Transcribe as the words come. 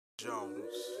Jones.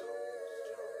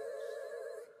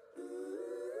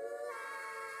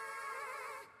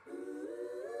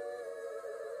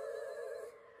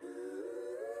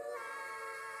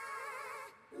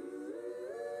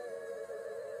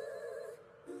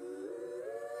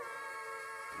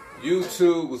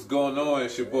 YouTube, what's going on?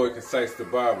 It's your boy Concise the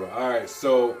Barber. Alright,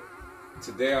 so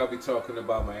today I'll be talking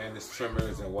about my Andis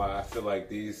trimmers and why I feel like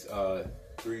these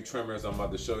three trimmers I'm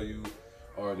about to show you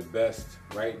are the best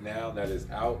right now that is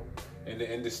out in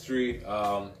the industry.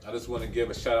 I just want to give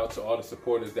a shout out to all the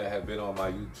supporters that have been on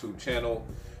my YouTube channel.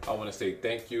 I want to say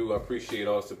thank you. I appreciate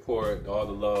all the support, all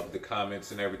the love, the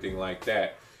comments, and everything like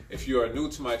that. If you are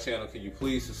new to my channel, can you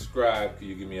please subscribe? Can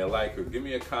you give me a like or give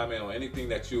me a comment on anything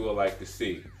that you would like to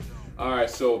see? Alright,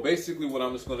 so basically what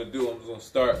I'm just going to do, I'm just going to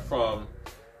start from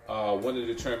one of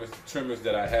the trimmers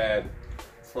that I had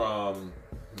from,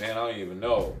 man, I don't even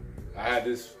know. I had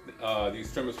these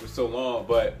trimmers for so long,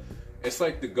 but it's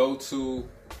like the go-to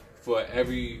for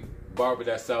every barber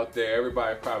that's out there.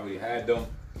 Everybody probably had them.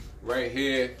 Right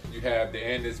here, you have the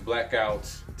Andis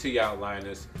Blackouts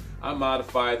T-outliners. I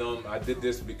modified them. I did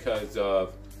this because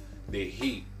of the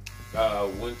heat.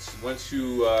 Once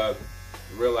you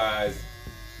realize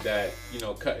that, you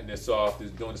know, cutting this off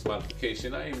is doing this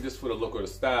modification, not even just for the look or the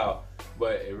style,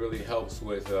 but it really helps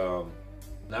with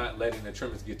not letting the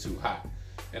trimmers get too hot.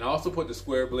 And I also put the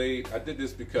square blade. I did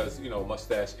this because, you know,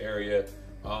 mustache area.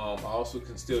 I also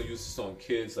can still use this on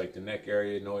kids, like the neck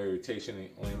area, no irritation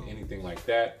or anything like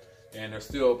that. And they're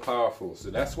still powerful. So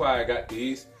that's why I got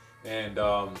these. And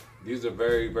these are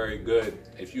very, very good.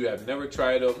 If you have never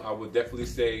tried them, I would definitely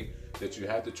say that you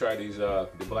have to try these, the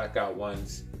blackout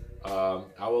ones.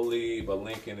 I will leave a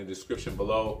link in the description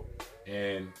below.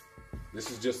 And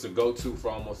this is just a go-to for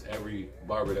almost every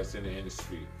barber that's in the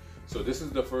industry. So this is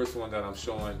the first one that I'm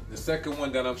showing. The second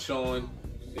one that I'm showing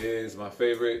is my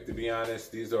favorite, to be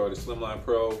honest. These are the Slimline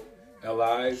Pro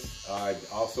LIs. I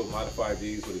also modified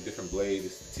these with a different blade.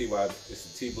 It's the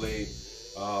T blade.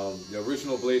 The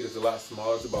original blade is a lot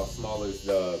smaller. It's about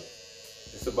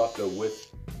it's about the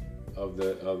width of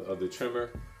the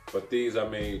trimmer. But these I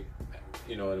made,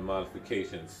 you know, in the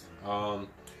modifications. I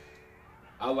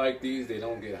like these. They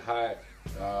don't get hot.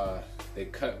 They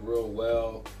cut real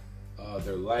well.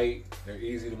 They're light. They're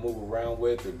easy to move around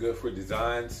with. They're good for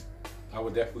designs. I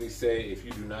would definitely say if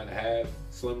you do not have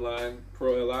Slimline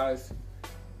Pro LIs,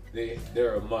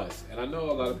 they're a must. And I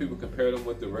know a lot of people compare them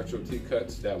with the retro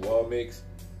T-cuts that Wall makes,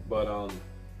 but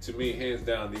to me, hands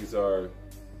down, these are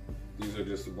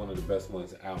just one of the best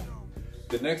ones out.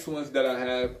 The next ones that I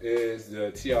have is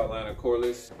the T-outliner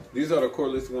cordless. These are the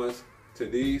cordless ones to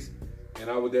these, and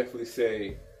I would definitely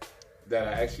say that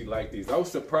I actually like these. I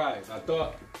was surprised. I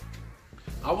thought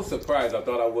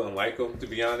I wouldn't like them, to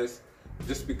be honest,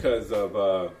 just because of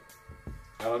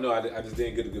I don't know. I just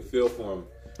didn't get a good feel for them.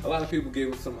 A lot of people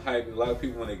gave them some hype. A lot of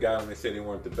people, when they got them, they said they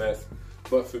weren't the best.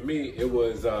 But for me, it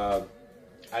was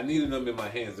I needed them in my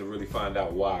hands to really find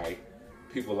out why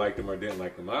people liked them or didn't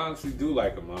like them. I honestly do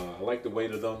like them. I like the weight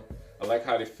of them. I like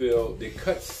how they feel. They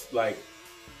cut, like,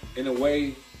 in a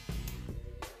way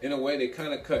they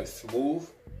kind of cut smooth.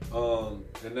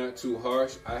 They're not too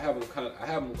harsh. I have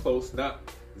them close, not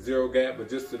zero gap, but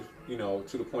just to, you know,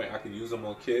 to the point I can use them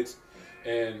on kids.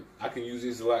 And I can use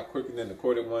these a lot quicker than the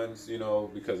corded ones, you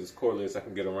know, because it's cordless. I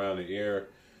can get around the ear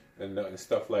and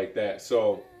stuff like that.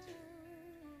 So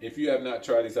if you have not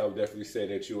tried these, I would definitely say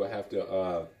that you will have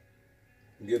to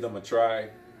give them a try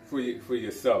for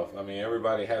yourself. I mean,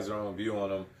 everybody has their own view on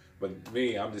them, but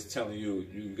me, I'm just telling you,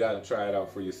 you got to try it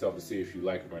out for yourself to see if you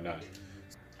like them or not.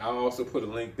 I'll also put a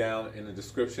link down in the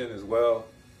description as well,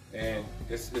 and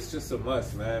it's just a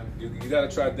must, man. You got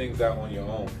to try things out on your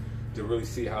own to really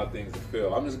see how things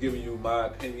feel. I'm just giving you my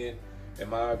opinion and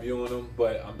my view on them,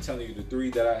 but I'm telling you the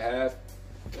three that I have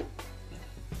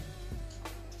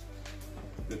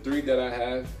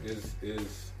is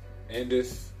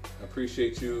Andis.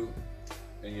 Appreciate you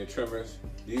and your trimmers.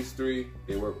 These three,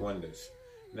 they work wonders.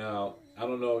 Now, I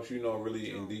don't know if you know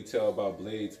really in detail about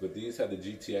blades, but these have the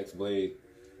GTX blade.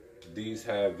 These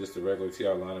have just a regular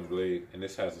T-outliner blade, and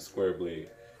this has a square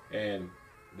blade. And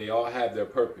they all have their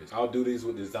purpose. I'll do these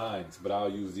with designs, but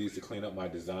I'll use these to clean up my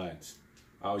designs.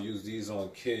 I'll use these on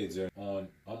kids or on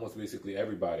almost basically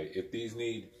everybody. If these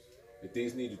need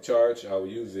to charge, I will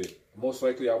use it. Most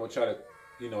likely I will try to,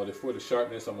 you know, for the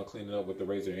sharpness, I'm gonna clean it up with the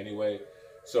razor anyway.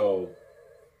 So,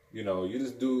 you know, you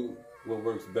just do what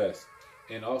works best.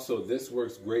 And also, this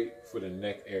works great for the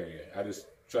neck area. I just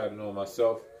try to know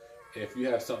myself. If you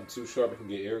have something too sharp, it can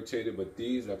get irritated, but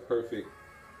these are perfect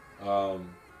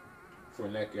for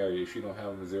neck area if you don't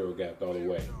have them zero gapped all the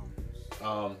way.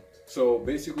 So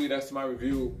basically, that's my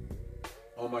review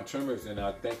on my trimmers, and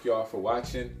I thank y'all for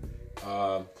watching.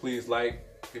 Please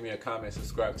give me a comment,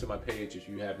 subscribe to my page if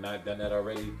you have not done that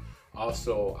already.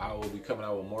 Also, I will be coming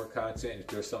out with more content. If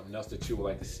there's something else that you would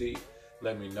like to see,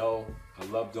 let me know. I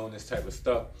love doing this type of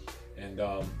stuff, and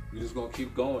we're just gonna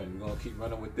keep going. We're gonna keep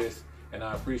running with this, and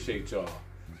I appreciate y'all.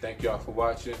 Thank y'all for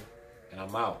watching, and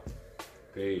I'm out.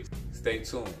 Peace. Stay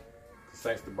tuned.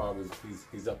 Thanks to Barber,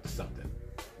 he's up to something.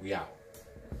 We out.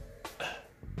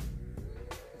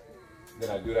 Did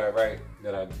I do that right?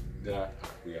 Did I? All right,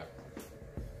 we out.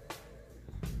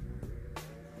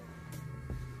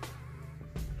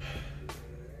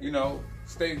 You know,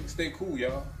 stay cool,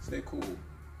 y'all. Stay cool.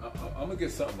 I'm gonna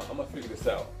get something. I'm gonna figure this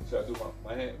out. Should I do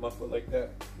my hand, my foot like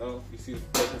that? No? You see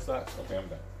the socks? Okay, I'm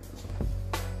done.